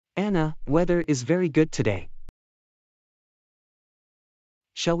Anna, weather is very good today.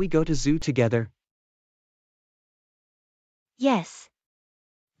 Shall we go to zoo together? Yes.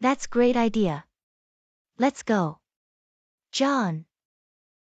 That's great idea. Let's go. John.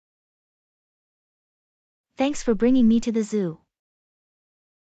 Thanks for bringing me to the zoo.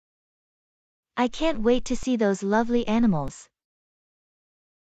 I can't wait to see those lovely animals.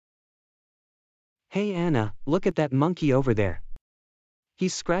 Hey Anna, look at that monkey over there.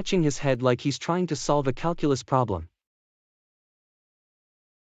 He's scratching his head like he's trying to solve a calculus problem.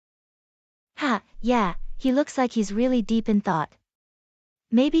 Ha, yeah, he looks like he's really deep in thought.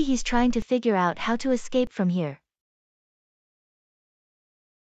 Maybe he's trying to figure out how to escape from here.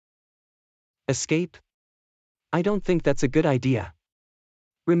 Escape? I don't think that's a good idea.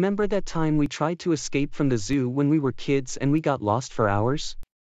 Remember that time we tried to escape from the zoo when we were kids and we got lost for hours?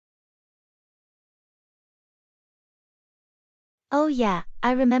 Oh yeah,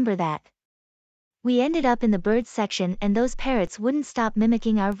 I remember that. We ended up in the birds section and those parrots wouldn't stop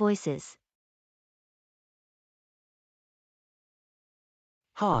mimicking our voices.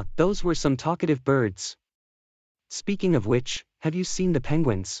 Ha, those were some talkative birds. Speaking of which, have you seen the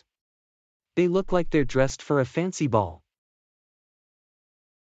penguins? They look like they're dressed for a fancy ball.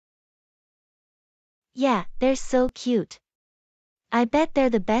 Yeah, they're so cute. I bet they're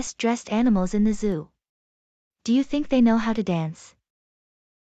the best dressed animals in the zoo. Do you think they know how to dance?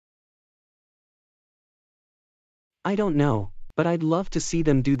 I don't know, but I'd love to see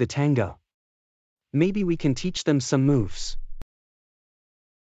them do the tango. Maybe we can teach them some moves.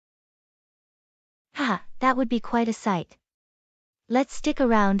 Haha, that would be quite a sight. Let's stick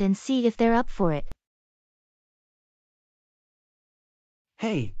around and see if they're up for it.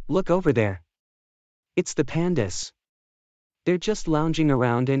 Hey, look over there. It's the pandas. They're just lounging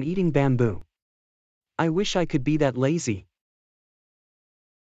around and eating bamboo. I wish I could be that lazy.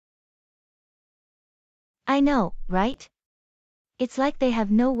 I know, right? It's like they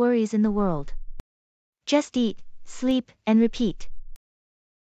have no worries in the world. Just eat, sleep, and repeat.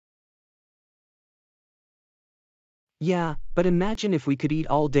 Yeah, but imagine if we could eat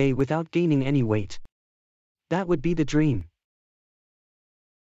all day without gaining any weight. That would be the dream.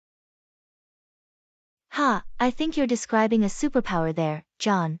 Ha, I think you're describing a superpower there,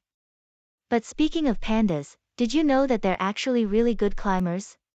 John. But speaking of pandas, did you know that they're actually really good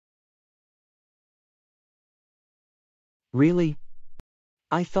climbers? Really?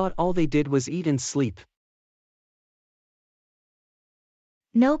 I thought all they did was eat and sleep.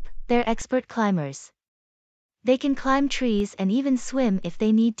 Nope, they're expert climbers. They can climb trees and even swim if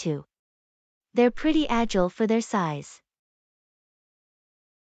they need to. They're pretty agile for their size.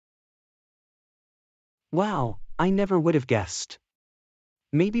 Wow, I never would have guessed.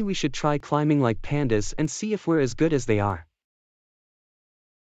 Maybe we should try climbing like pandas and see if we're as good as they are.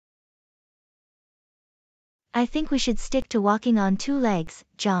 I think we should stick to walking on two legs,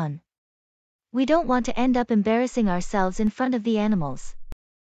 John. We don't want to end up embarrassing ourselves in front of the animals.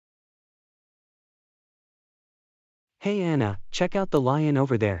 Hey Anna, check out the lion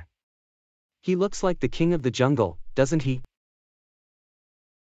over there. He looks like the king of the jungle, doesn't he?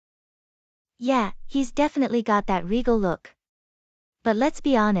 Yeah, he's definitely got that regal look. But let's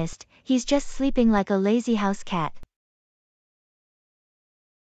be honest, he's just sleeping like a lazy house cat.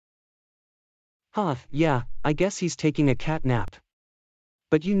 Huh, yeah, I guess he's taking a cat nap.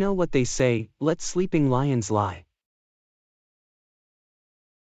 But you know what they say, let sleeping lions lie.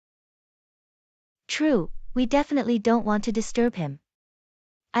 True, we definitely don't want to disturb him.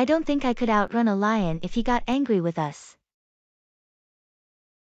 I don't think I could outrun a lion if he got angry with us.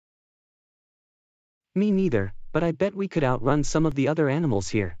 Me neither, but I bet we could outrun some of the other animals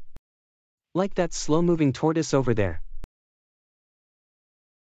here. Like that slow-moving tortoise over there.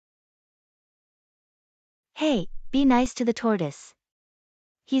 Hey, be nice to the tortoise.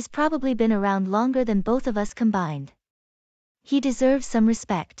 He's probably been around longer than both of us combined. He deserves some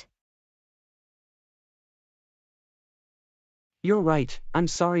respect. You're right, I'm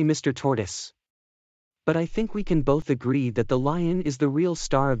sorry Mr. Tortoise. But I think we can both agree that the lion is the real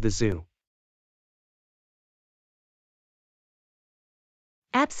star of the zoo.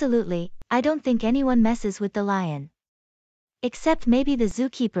 Absolutely, I don't think anyone messes with the lion. Except maybe the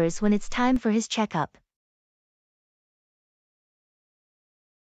zookeepers when it's time for his checkup.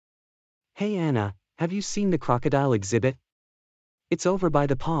 Hey Anna, have you seen the crocodile exhibit? It's over by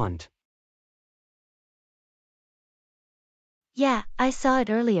the pond. Yeah, I saw it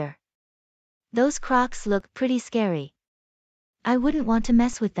earlier. Those crocs look pretty scary. I wouldn't want to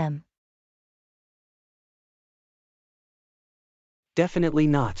mess with them. Definitely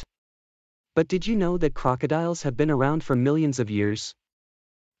not. But did you know that crocodiles have been around for millions of years?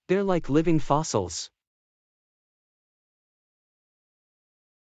 They're like living fossils.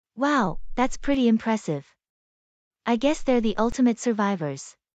 Wow, that's pretty impressive. I guess they're the ultimate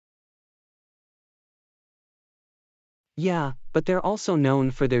survivors. Yeah, but they're also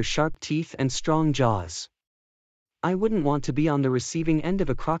known for their sharp teeth and strong jaws. I wouldn't want to be on the receiving end of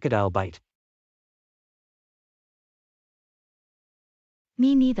a crocodile bite.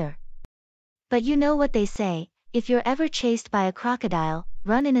 Me neither. But you know what they say, if you're ever chased by a crocodile,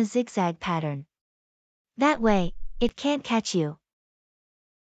 run in a zigzag pattern. That way, it can't catch you.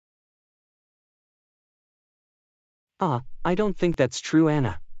 I don't think that's true,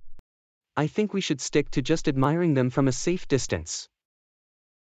 Anna. I think we should stick to just admiring them from a safe distance.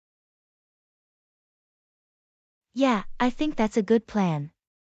 Yeah, I think that's a good plan.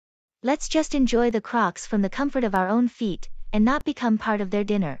 Let's just enjoy the crocs from the comfort of our own feet, and not become part of their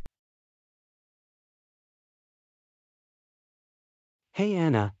dinner. Hey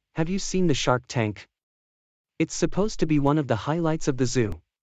Anna, have you seen the Shark Tank? It's supposed to be one of the highlights of the zoo.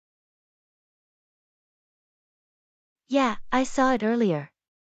 Yeah, I saw it earlier.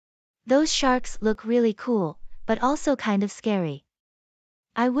 Those sharks look really cool, but also kind of scary.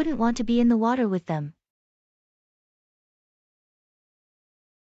 I wouldn't want to be in the water with them.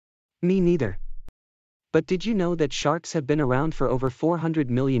 Me neither. But did you know that sharks have been around for over 400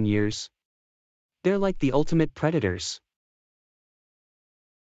 million years? They're like the ultimate predators.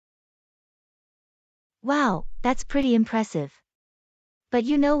 Wow, that's pretty impressive. But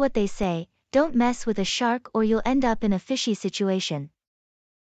you know what they say, don't mess with a shark or you'll end up in a fishy situation.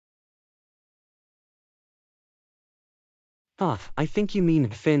 I think you mean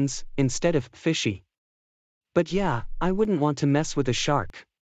fins, instead of fishy. But yeah, I wouldn't want to mess with a shark.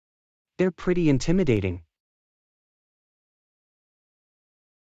 They're pretty intimidating.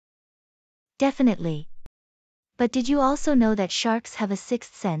 Definitely. But did you also know that sharks have a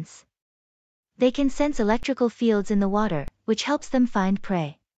sixth sense? They can sense electrical fields in the water, which helps them find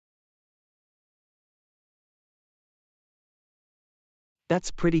prey. That's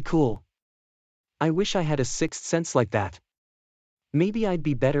pretty cool. I wish I had a sixth sense like that. Maybe I'd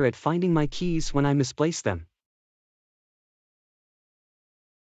be better at finding my keys when I misplace them.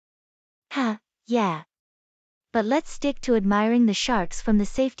 Ha, yeah. But let's stick to admiring the sharks from the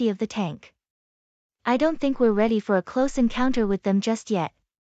safety of the tank. I don't think we're ready for a close encounter with them just yet.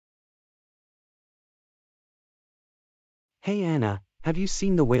 Hey Anna, have you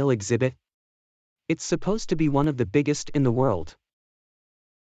seen the whale exhibit? It's supposed to be one of the biggest in the world.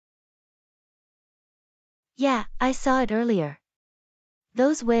 Yeah, I saw it earlier.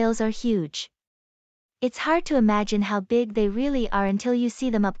 Those whales are huge. It's hard to imagine how big they really are until you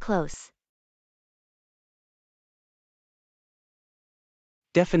see them up close.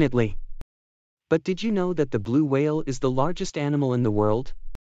 Definitely. But did you know that the blue whale is the largest animal in the world?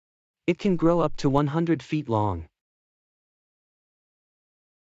 It can grow up to 100 feet long.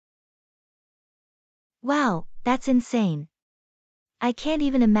 Wow, that's insane. I can't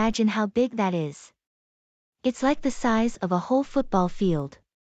even imagine how big that is. It's like the size of a whole football field.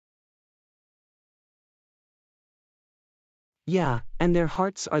 Yeah, and their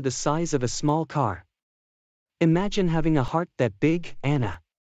hearts are the size of a small car. Imagine having a heart that big, Anna.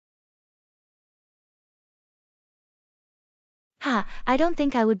 Ha, I don't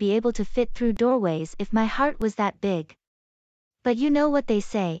think I would be able to fit through doorways if my heart was that big. But you know what they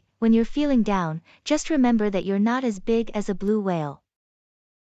say, when you're feeling down, just remember that you're not as big as a blue whale.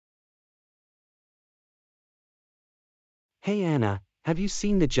 Hey Anna, have you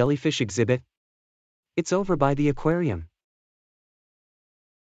seen the jellyfish exhibit? It's over by the aquarium.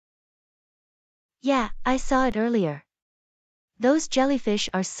 Yeah, I saw it earlier. Those jellyfish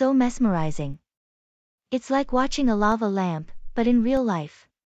are so mesmerizing. It's like watching a lava lamp, but in real life.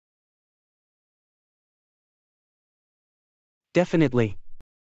 Definitely.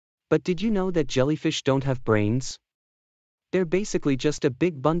 But did you know that jellyfish don't have brains? They're basically just a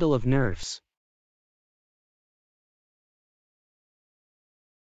big bundle of nerves.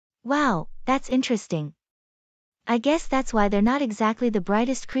 Wow, that's interesting. I guess that's why they're not exactly the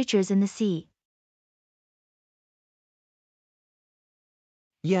brightest creatures in the sea.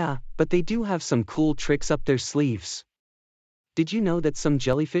 Yeah, but they do have some cool tricks up their sleeves. Did you know that some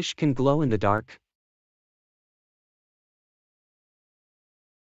jellyfish can glow in the dark?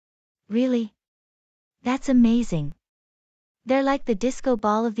 Really? That's amazing. They're like the disco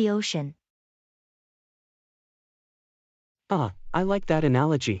ball of the ocean. I like that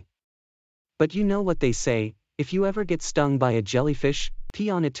analogy. But you know what they say, if you ever get stung by a jellyfish, pee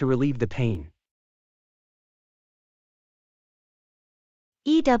on it to relieve the pain.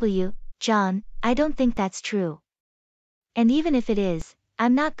 John, I don't think that's true. And even if it is,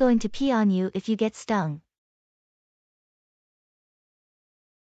 I'm not going to pee on you if you get stung.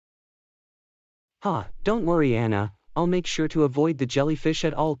 Ha, don't worry Anna, I'll make sure to avoid the jellyfish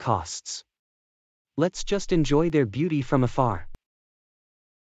at all costs. Let's just enjoy their beauty from afar.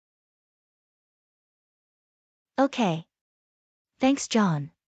 Okay. Thanks, John.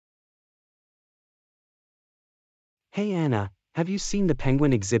 Hey Anna, have you seen the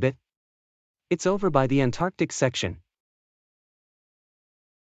penguin exhibit? It's over by the Antarctic section.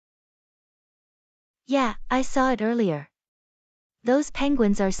 Yeah, I saw it earlier. Those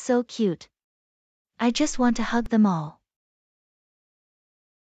penguins are so cute. I just want to hug them all.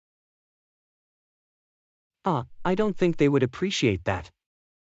 Ah, I don't think they would appreciate that.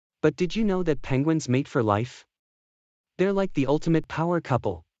 But did you know that penguins mate for life? They're like the ultimate power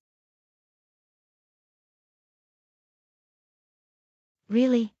couple.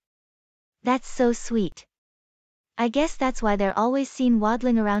 Really? That's so sweet. I guess that's why they're always seen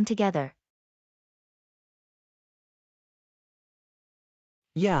waddling around together.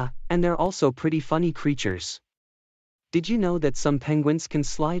 Yeah, and they're also pretty funny creatures. Did you know that some penguins can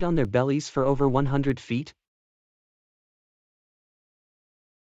slide on their bellies for over 100 feet?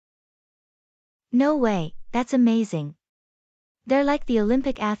 No way, that's amazing. They're like the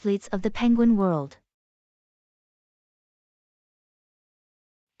Olympic athletes of the penguin world.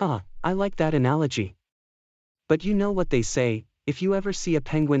 Ah, I like that analogy. But you know what they say, if you ever see a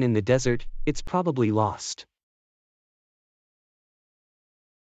penguin in the desert, it's probably lost.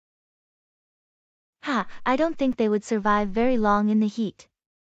 Ha, I don't think they would survive very long in the heat.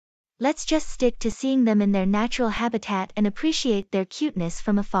 Let's just stick to seeing them in their natural habitat and appreciate their cuteness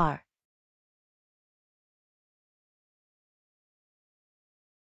from afar.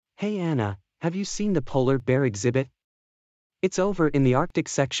 Hey Anna, have you seen the polar bear exhibit? It's over in the Arctic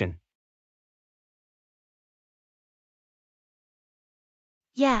section.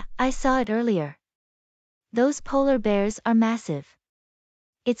 Yeah, I saw it earlier. Those polar bears are massive.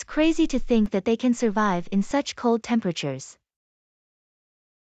 It's crazy to think that they can survive in such cold temperatures.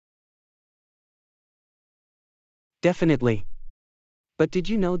 Definitely. But did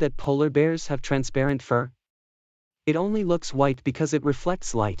you know that polar bears have transparent fur? It only looks white because it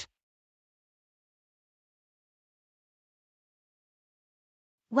reflects light.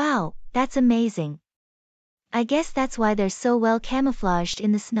 Wow, that's amazing. I guess that's why they're so well camouflaged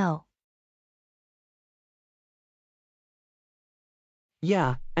in the snow.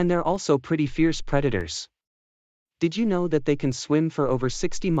 Yeah, and they're also pretty fierce predators. Did you know that they can swim for over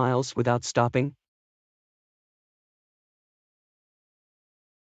 60 miles without stopping?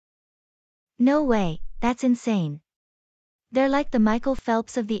 No way, that's insane. They're like the Michael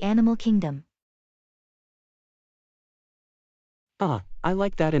Phelps of the animal kingdom. Ah, I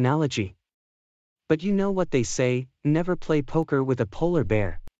like that analogy. But you know what they say, never play poker with a polar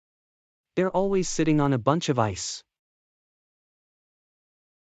bear. They're always sitting on a bunch of ice.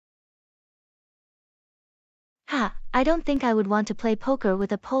 Ha, I don't think I would want to play poker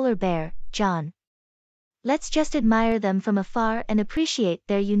with a polar bear, John. Let's just admire them from afar and appreciate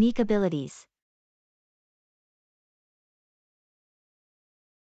their unique abilities.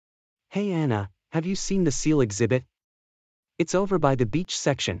 Hey Anna, have you seen the seal exhibit? It's over by the beach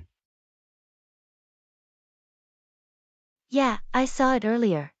section. Yeah, I saw it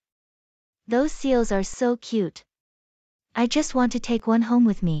earlier. Those seals are so cute. I just want to take one home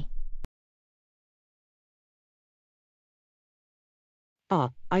with me.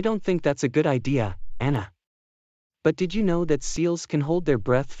 Ah, I don't think that's a good idea, Anna. But did you know that seals can hold their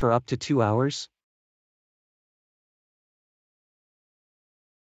breath for up to 2 hours?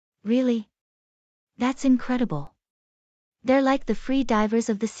 Really? That's incredible. They're like the free divers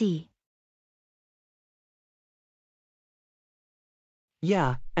of the sea.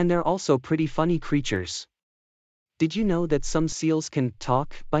 Yeah, and they're also pretty funny creatures. Did you know that some seals can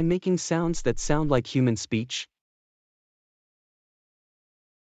talk by making sounds that sound like human speech?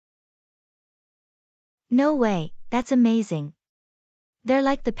 No way, that's amazing. They're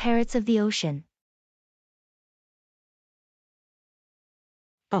like the parrots of the ocean.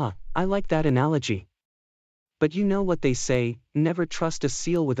 Ah, I like that analogy. But you know what they say, never trust a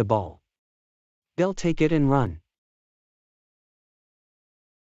seal with a ball. They'll take it and run.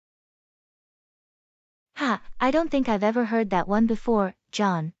 Ha, I don't think I've ever heard that one before,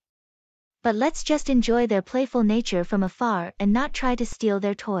 John. But let's just enjoy their playful nature from afar and not try to steal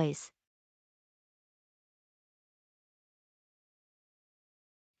their toys.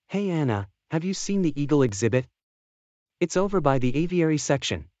 Hey Anna, have you seen the eagle exhibit? It's over by the aviary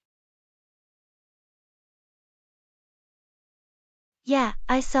section. Yeah,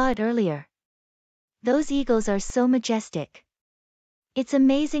 I saw it earlier. Those eagles are so majestic. It's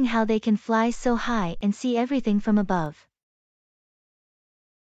amazing how they can fly so high and see everything from above.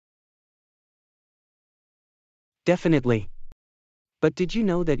 Definitely. But did you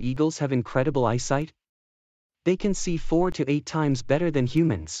know that eagles have incredible eyesight? They can see 4 to 8 times better than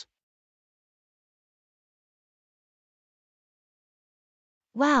humans.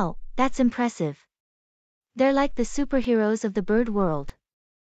 Wow, that's impressive. They're like the superheroes of the bird world.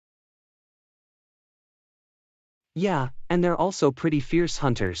 Yeah, and they're also pretty fierce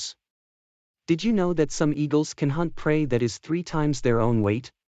hunters. Did you know that some eagles can hunt prey that is 3 times their own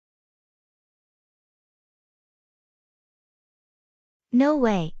weight? No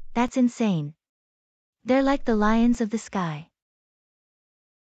way, that's insane. They're like the lions of the sky.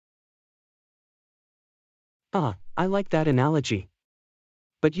 Ah, I like that analogy.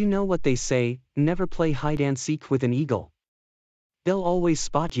 But you know what they say, never play hide and seek with an eagle. They'll always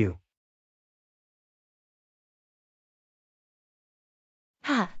spot you.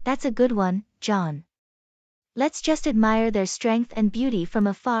 Ha, that's a good one, John. Let's just admire their strength and beauty from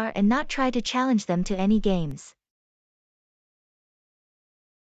afar and not try to challenge them to any games.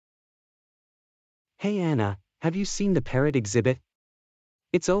 Hey Anna, have you seen the parrot exhibit?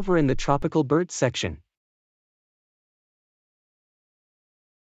 It's over in the tropical birds section.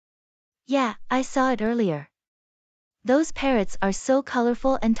 Yeah, I saw it earlier. Those parrots are so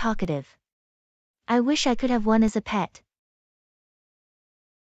colorful and talkative. I wish I could have one as a pet.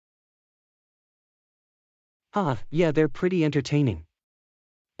 Yeah, they're pretty entertaining.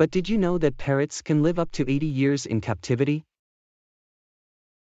 But did you know that parrots can live up to 80 years in captivity?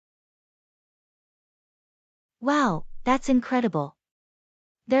 Wow, that's incredible.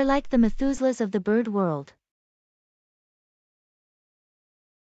 They're like the Methuselahs of the bird world.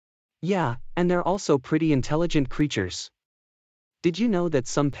 Yeah, and they're also pretty intelligent creatures. Did you know that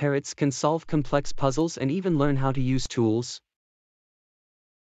some parrots can solve complex puzzles and even learn how to use tools?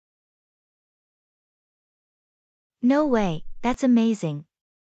 No way, that's amazing.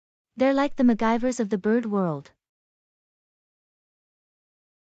 They're like the MacGyvers of the bird world.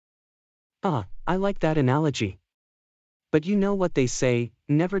 I like that analogy. But you know what they say,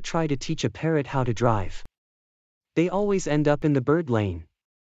 never try to teach a parrot how to drive. They always end up in the bird lane.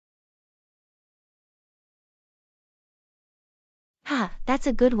 Ha, that's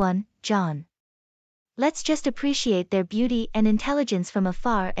a good one, John. Let's just appreciate their beauty and intelligence from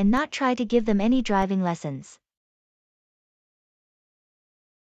afar and not try to give them any driving lessons.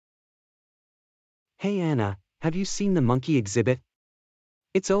 Hey Anna, have you seen the monkey exhibit?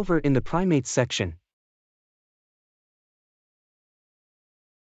 It's over in the primates section.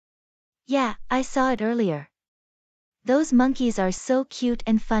 Yeah, I saw it earlier. Those monkeys are so cute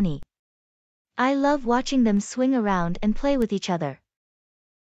and funny. I love watching them swing around and play with each other.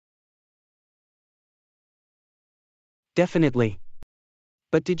 Definitely.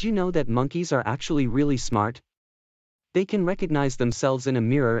 But did you know that monkeys are actually really smart? They can recognize themselves in a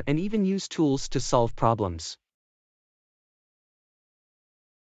mirror and even use tools to solve problems.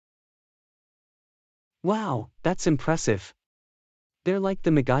 Wow, that's impressive. They're like the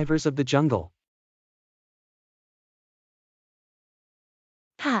MacGyvers of the jungle.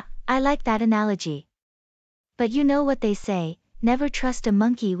 Ha, I like that analogy. But you know what they say, never trust a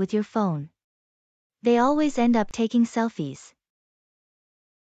monkey with your phone. They always end up taking selfies.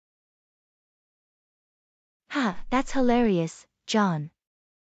 Ha, that's hilarious, John.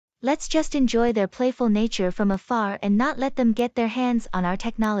 Let's just enjoy their playful nature from afar and not let them get their hands on our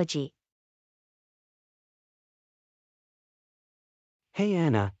technology. Hey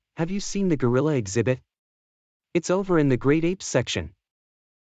Anna, have you seen the gorilla exhibit? It's over in the great apes section.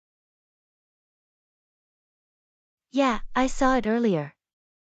 Yeah, I saw it earlier.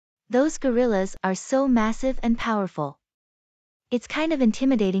 Those gorillas are so massive and powerful. It's kind of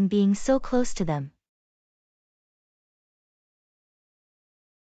intimidating being so close to them.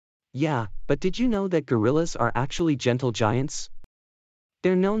 Yeah, but did you know that gorillas are actually gentle giants?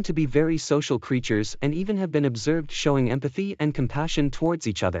 They're known to be very social creatures and even have been observed showing empathy and compassion towards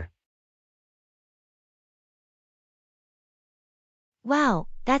each other. Wow,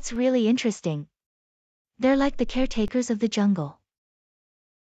 that's really interesting. They're like the caretakers of the jungle.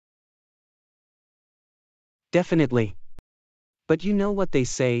 Definitely. But you know what they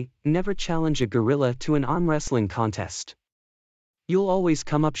say, never challenge a gorilla to an arm wrestling contest. You'll always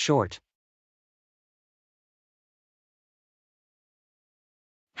come up short.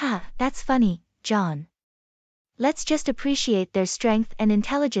 Ha, that's funny, John. Let's just appreciate their strength and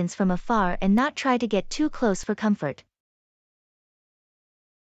intelligence from afar and not try to get too close for comfort.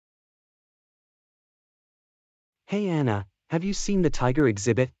 Hey Anna, have you seen the tiger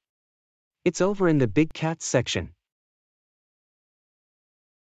exhibit? It's over in the big cats section.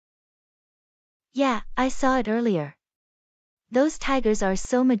 Yeah, I saw it earlier. Those tigers are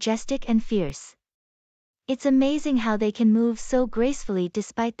so majestic and fierce. It's amazing how they can move so gracefully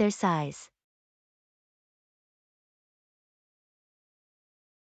despite their size.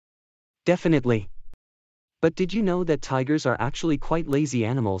 Definitely. But did you know that tigers are actually quite lazy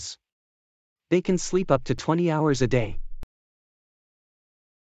animals? They can sleep up to 20 hours a day.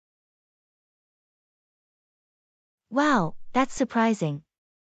 Wow, that's surprising.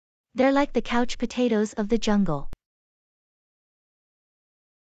 They're like the couch potatoes of the jungle.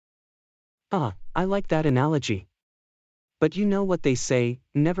 Ah, I like that analogy. But you know what they say,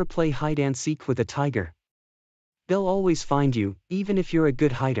 never play hide and seek with a tiger. They'll always find you, even if you're a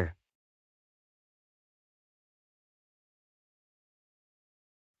good hider.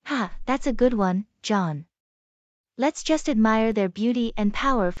 Ha, that's a good one, John. Let's just admire their beauty and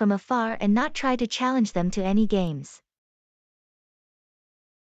power from afar and not try to challenge them to any games.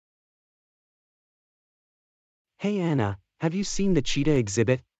 Hey Anna, have you seen the cheetah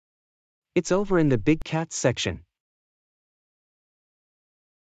exhibit? It's over in the big cats section.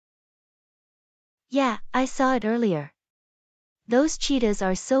 Yeah, I saw it earlier. Those cheetahs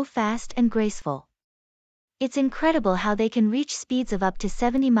are so fast and graceful. It's incredible how they can reach speeds of up to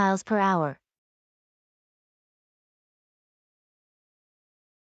 70 miles per hour.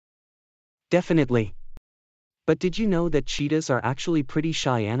 Definitely. But did you know that cheetahs are actually pretty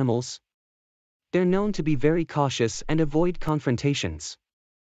shy animals? They're known to be very cautious and avoid confrontations.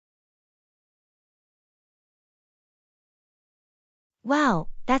 Wow,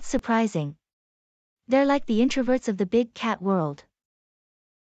 that's surprising. They're like the introverts of the big cat world.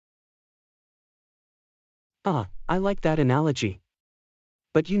 Ah, I like that analogy.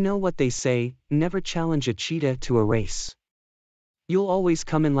 But you know what they say, never challenge a cheetah to a race. You'll always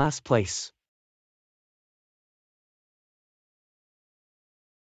come in last place.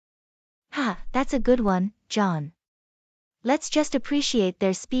 Ha, that's a good one, John. Let's just appreciate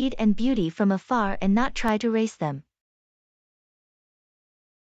their speed and beauty from afar and not try to race them.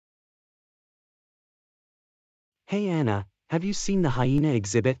 Hey Anna, have you seen the hyena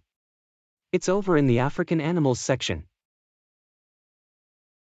exhibit? It's over in the African animals section.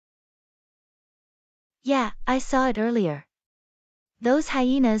 Yeah, I saw it earlier. Those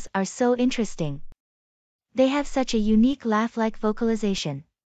hyenas are so interesting. They have such a unique laugh-like vocalization.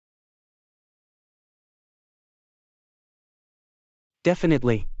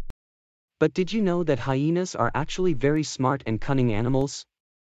 Definitely. But did you know that hyenas are actually very smart and cunning animals?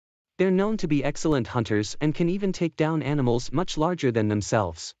 They're known to be excellent hunters and can even take down animals much larger than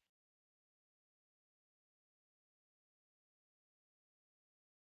themselves.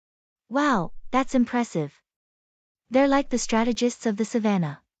 Wow, that's impressive. They're like the strategists of the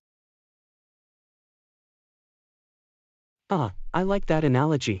savannah. Ah, I like that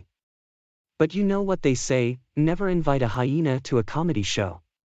analogy. But you know what they say, never invite a hyena to a comedy show.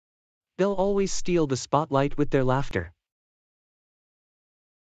 They'll always steal the spotlight with their laughter.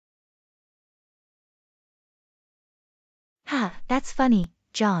 Ha, that's funny,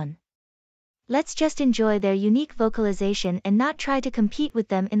 John. Let's just enjoy their unique vocalization and not try to compete with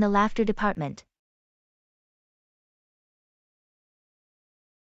them in the laughter department.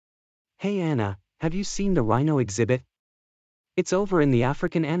 Hey Anna, have you seen the rhino exhibit? It's over in the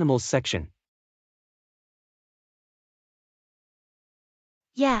African animals section.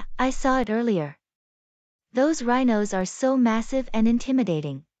 Yeah, I saw it earlier. Those rhinos are so massive and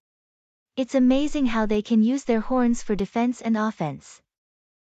intimidating. It's amazing how they can use their horns for defense and offense.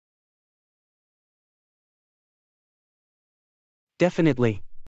 Definitely.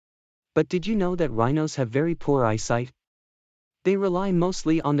 But did you know that rhinos have very poor eyesight? They rely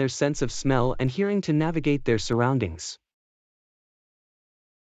mostly on their sense of smell and hearing to navigate their surroundings.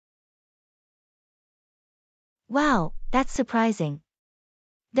 Wow, that's surprising.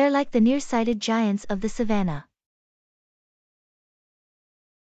 They're like the nearsighted giants of the savannah.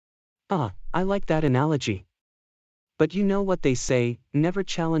 Ah, I like that analogy. But you know what they say, never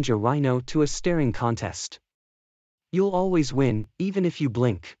challenge a rhino to a staring contest. You'll always win, even if you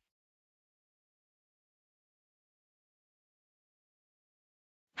blink.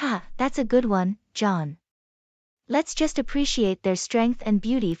 Ha, that's a good one, John. Let's just appreciate their strength and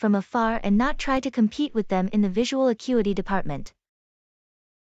beauty from afar and not try to compete with them in the visual acuity department.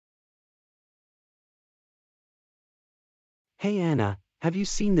 Hey Anna, have you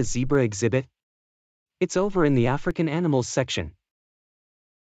seen the zebra exhibit? It's over in the African animals section.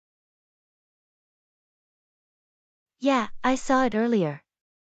 Yeah, I saw it earlier.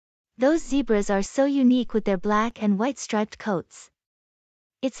 Those zebras are so unique with their black and white striped coats.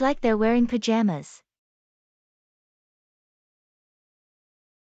 It's like they're wearing pajamas.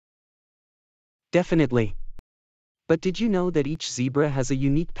 Definitely. But did you know that each zebra has a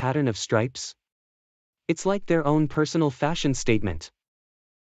unique pattern of stripes? It's like their own personal fashion statement.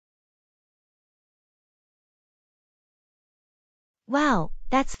 Wow,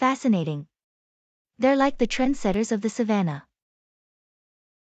 that's fascinating. They're like the trendsetters of the savannah.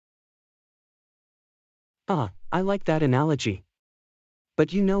 Ah, I like that analogy.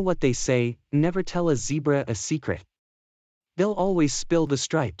 But you know what they say, never tell a zebra a secret. They'll always spill the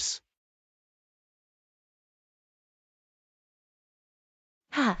stripes.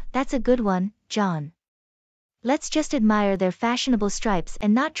 Ha, that's a good one, John. Let's just admire their fashionable stripes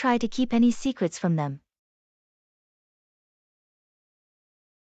and not try to keep any secrets from them.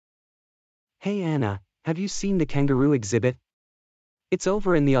 Hey Anna, have you seen the kangaroo exhibit? It's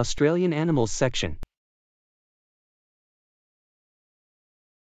over in the Australian animals section.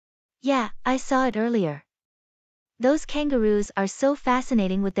 Yeah, I saw it earlier. Those kangaroos are so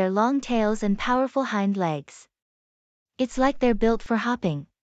fascinating with their long tails and powerful hind legs. It's like they're built for hopping.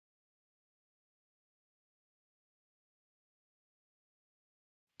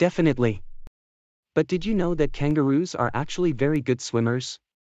 Definitely. But did you know that kangaroos are actually very good swimmers?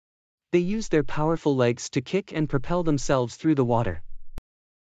 They use their powerful legs to kick and propel themselves through the water.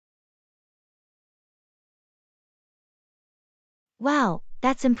 Wow,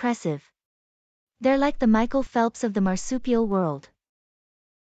 that's impressive. They're like the Michael Phelps of the marsupial world.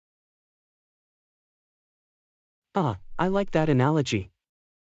 Ah, I like that analogy.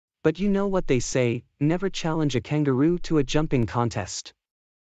 But you know what they say, never challenge a kangaroo to a jumping contest.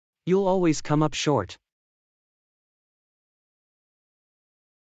 You'll always come up short.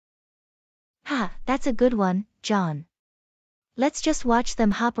 Ha, that's a good one, John. Let's just watch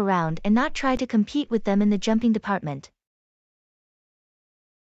them hop around and not try to compete with them in the jumping department.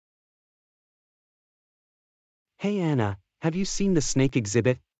 Hey Anna, have you seen the snake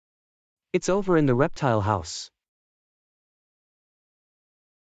exhibit? It's over in the reptile house.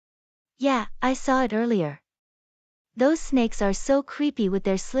 Yeah, I saw it earlier. Those snakes are so creepy with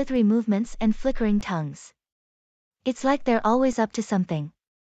their slithery movements and flickering tongues. It's like they're always up to something.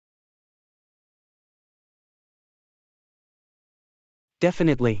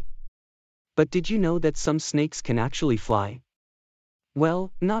 Definitely. But did you know that some snakes can actually fly?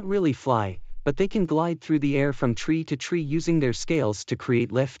 Well, not really fly, but they can glide through the air from tree to tree using their scales to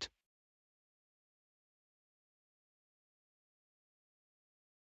create lift.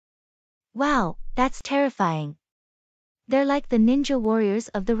 Wow, that's terrifying. They're like the ninja warriors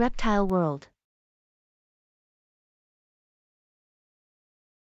of the reptile world.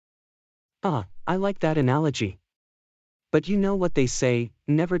 Ah, I like that analogy. But you know what they say,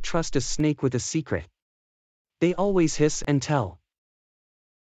 never trust a snake with a secret. They always hiss and tell.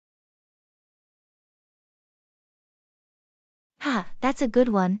 Ha, that's a good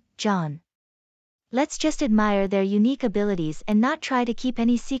one, John. Let's just admire their unique abilities and not try to keep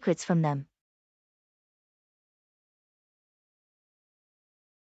any secrets from them.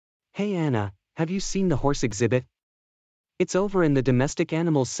 Hey Anna, have you seen the horse exhibit? It's over in the domestic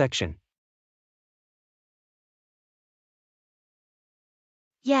animals section.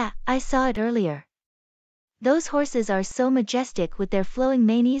 Yeah, I saw it earlier. Those horses are so majestic with their flowing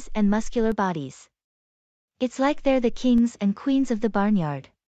manes and muscular bodies. It's like they're the kings and queens of the barnyard.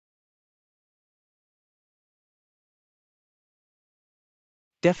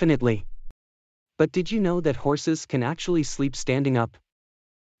 Definitely. But did you know that horses can actually sleep standing up?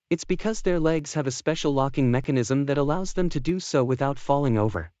 It's because their legs have a special locking mechanism that allows them to do so without falling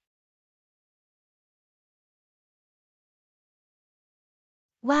over.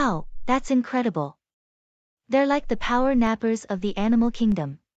 Wow, that's incredible. They're like the power nappers of the animal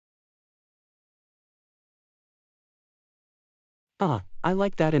kingdom. Ah, I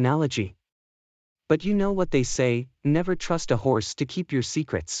like that analogy. But you know what they say, never trust a horse to keep your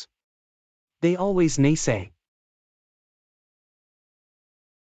secrets. They always naysay.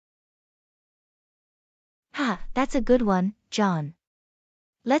 Ha, that's a good one, John.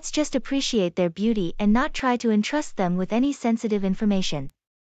 Let's just appreciate their beauty and not try to entrust them with any sensitive information.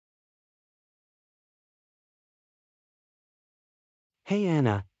 Hey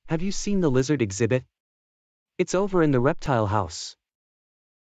Anna, have you seen the lizard exhibit? It's over in the reptile house.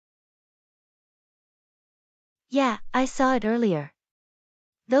 Yeah, I saw it earlier.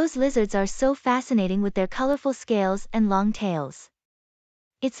 Those lizards are so fascinating with their colorful scales and long tails.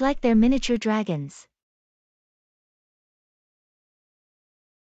 It's like they're miniature dragons.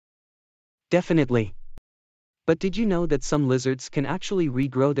 Definitely. But did you know that some lizards can actually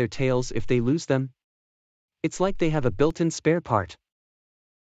regrow their tails if they lose them? It's like they have a built-in spare part.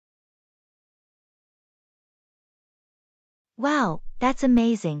 Wow, that's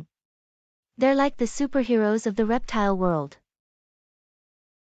amazing. They're like the superheroes of the reptile world.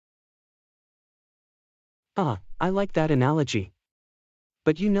 I like that analogy.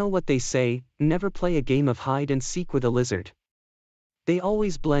 But you know what they say, never play a game of hide and seek with a lizard. They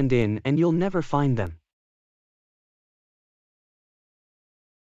always blend in and you'll never find them.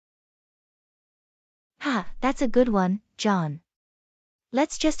 Ha, that's a good one, John.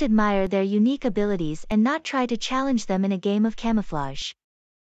 Let's just admire their unique abilities and not try to challenge them in a game of camouflage.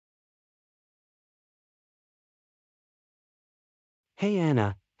 Hey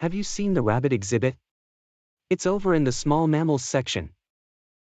Anna, have you seen the rabbit exhibit? It's over in the small mammals section.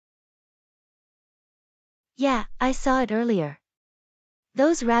 Yeah, I saw it earlier.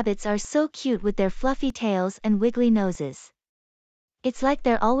 Those rabbits are so cute with their fluffy tails and wiggly noses. It's like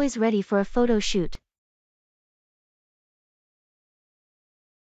they're always ready for a photo shoot.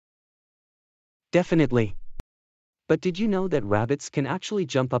 Definitely. But did you know that rabbits can actually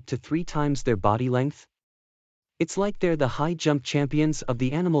jump up to 3 times their body length? It's like they're the high jump champions of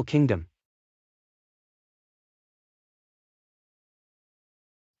the animal kingdom.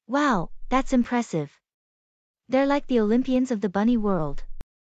 Wow, that's impressive. They're like the Olympians of the bunny world.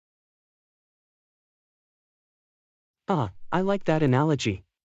 I like that analogy.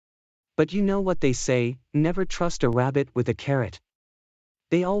 But you know what they say, never trust a rabbit with a carrot.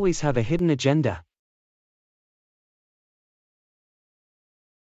 They always have a hidden agenda.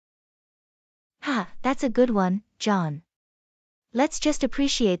 Ha, that's a good one, John. Let's just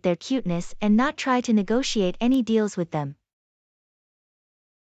appreciate their cuteness and not try to negotiate any deals with them.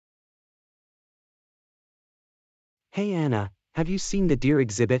 Hey Anna, have you seen the deer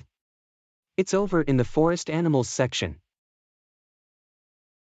exhibit? It's over in the forest animals section.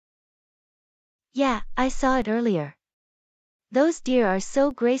 Yeah, I saw it earlier. Those deer are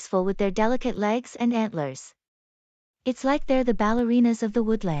so graceful with their delicate legs and antlers. It's like they're the ballerinas of the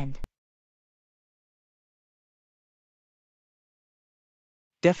woodland.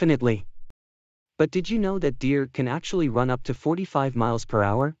 Definitely. But did you know that deer can actually run up to 45 miles per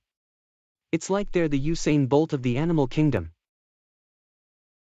hour? It's like they're the Usain Bolt of the animal kingdom.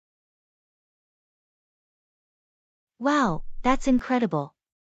 Wow, that's incredible.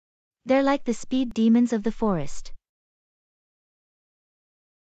 They're like the speed demons of the forest.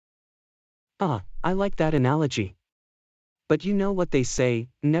 I like that analogy. But you know what they say,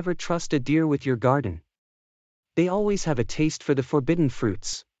 never trust a deer with your garden. They always have a taste for the forbidden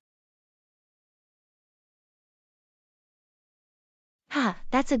fruits. Ha,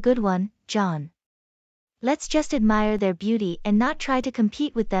 that's a good one, John. Let's just admire their beauty and not try to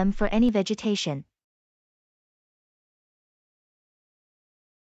compete with them for any vegetation.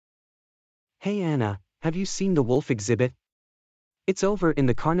 Hey Anna, have you seen the wolf exhibit? It's over in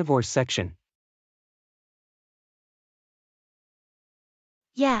the carnivore section.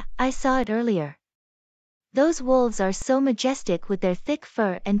 Yeah, I saw it earlier. Those wolves are so majestic with their thick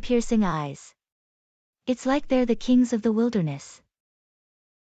fur and piercing eyes. It's like they're the kings of the wilderness.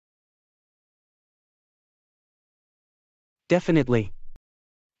 Definitely.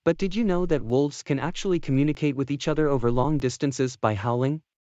 But did you know that wolves can actually communicate with each other over long distances by howling?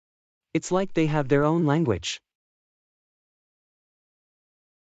 It's like they have their own language.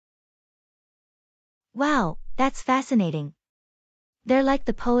 Wow, that's fascinating. They're like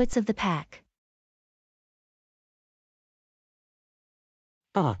the poets of the pack.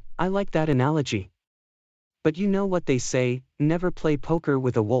 I like that analogy. But you know what they say, never play poker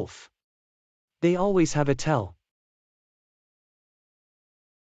with a wolf. They always have a tell.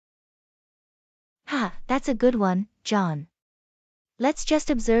 Ha, that's a good one, John. Let's just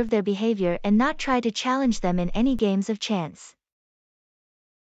observe their behavior and not try to challenge them in any games of chance.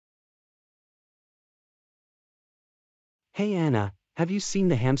 Hey Anna, have you seen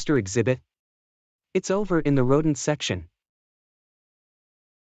the hamster exhibit? It's over in the rodent section.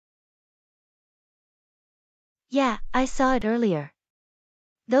 Yeah, I saw it earlier.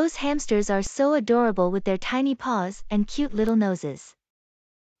 Those hamsters are so adorable with their tiny paws and cute little noses.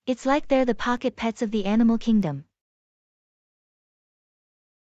 It's like they're the pocket pets of the animal kingdom.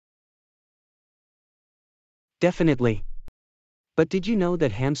 Definitely. But did you know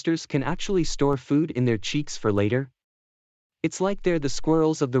that hamsters can actually store food in their cheeks for later? It's like they're the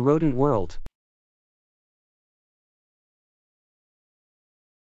squirrels of the rodent world.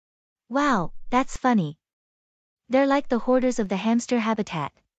 Wow, that's funny. They're like the hoarders of the hamster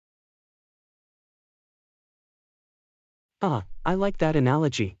habitat. I like that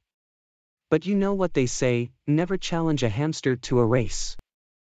analogy. But you know what they say, never challenge a hamster to a race.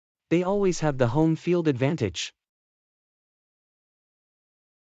 They always have the home field advantage.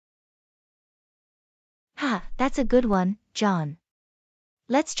 Ha, that's a good one, John.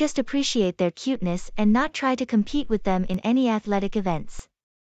 Let's just appreciate their cuteness and not try to compete with them in any athletic events.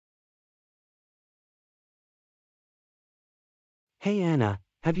 Hey Anna,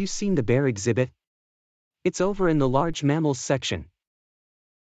 have you seen the bear exhibit? It's over in the large mammals section.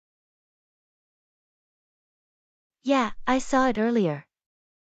 Yeah, I saw it earlier.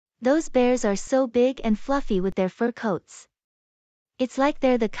 Those bears are so big and fluffy with their fur coats. It's like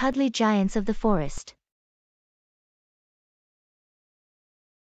they're the cuddly giants of the forest.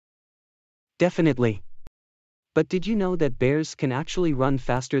 Definitely. But did you know that bears can actually run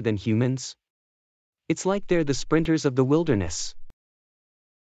faster than humans? It's like they're the sprinters of the wilderness.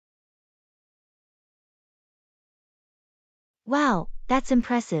 Wow, that's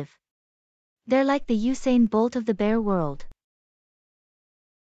impressive. They're like the Usain Bolt of the bear world.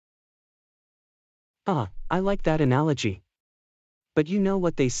 I like that analogy. But you know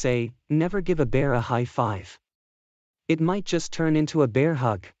what they say, never give a bear a high five. It might just turn into a bear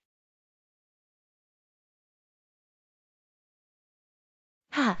hug.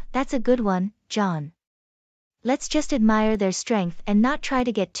 Ha, that's a good one, John. Let's just admire their strength and not try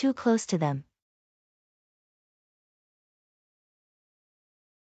to get too close to them.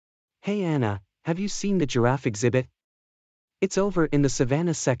 Hey Anna, have you seen the giraffe exhibit? It's over in the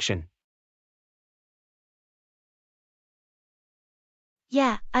savannah section.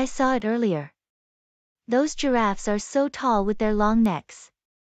 Yeah, I saw it earlier. Those giraffes are so tall with their long necks.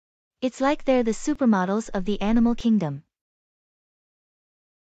 It's like they're the supermodels of the animal kingdom.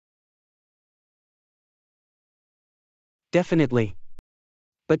 Definitely.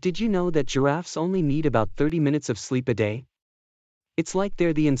 But did you know that giraffes only need about 30 minutes of sleep a day? It's like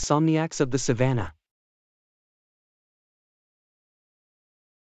they're the insomniacs of the savannah.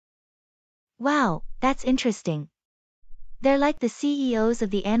 Wow, that's interesting. They're like the CEOs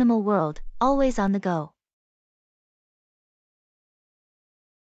of the animal world, always on the go.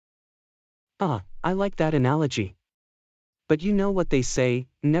 I like that analogy. But you know what they say,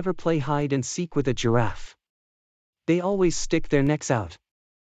 never play hide and seek with a giraffe. They always stick their necks out.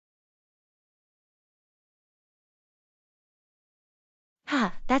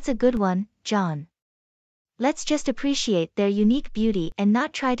 Ha, that's a good one, John. Let's just appreciate their unique beauty and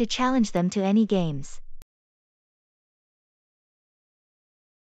not try to challenge them to any games.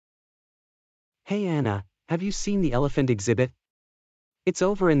 Hey Anna, have you seen the elephant exhibit? It's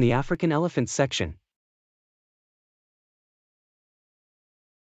over in the African elephant section.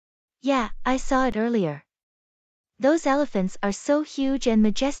 Yeah, I saw it earlier. Those elephants are so huge and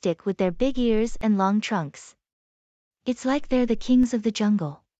majestic with their big ears and long trunks. It's like they're the kings of the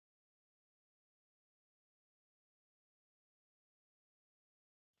jungle.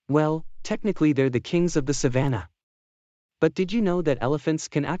 Well, technically they're the kings of the savannah. But did you know that elephants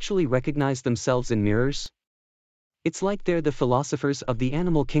can actually recognize themselves in mirrors? It's like they're the philosophers of the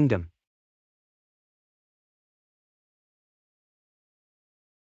animal kingdom.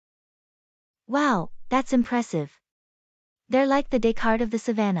 Wow, that's impressive. They're like the Descartes of the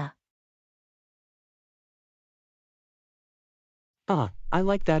savannah. I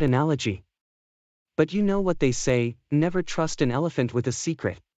like that analogy. But you know what they say, never trust an elephant with a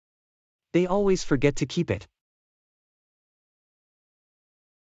secret. They always forget to keep it.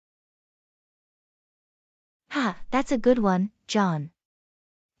 Ha, that's a good one, John.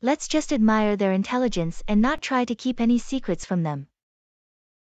 Let's just admire their intelligence and not try to keep any secrets from them.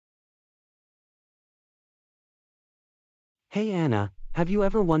 Hey Anna, have you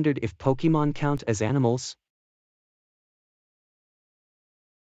ever wondered if Pokemon count as animals?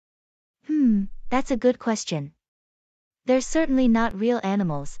 That's a good question. They're certainly not real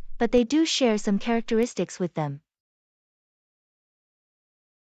animals, but they do share some characteristics with them.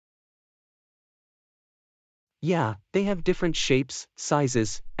 Yeah, they have different shapes,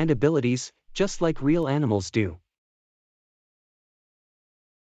 sizes, and abilities, just like real animals do.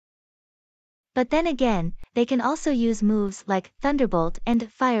 But then again, they can also use moves like Thunderbolt and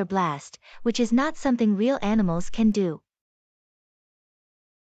Fire Blast, which is not something real animals can do.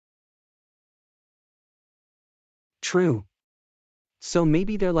 True. So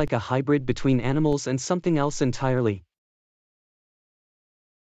maybe they're like a hybrid between animals and something else entirely.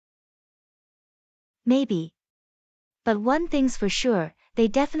 Maybe. But one thing's for sure, they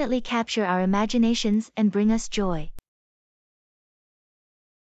definitely capture our imaginations and bring us joy.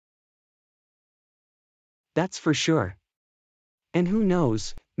 That's for sure. And who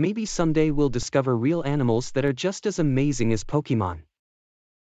knows, maybe someday we'll discover real animals that are just as amazing as Pokemon.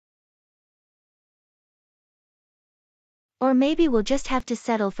 Or maybe we'll just have to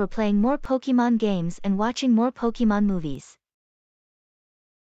settle for playing more Pokemon games and watching more Pokemon movies.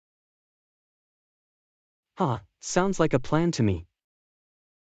 Sounds like a plan to me.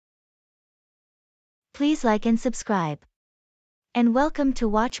 Please like and subscribe. And welcome to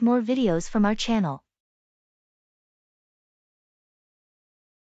watch more videos from our channel.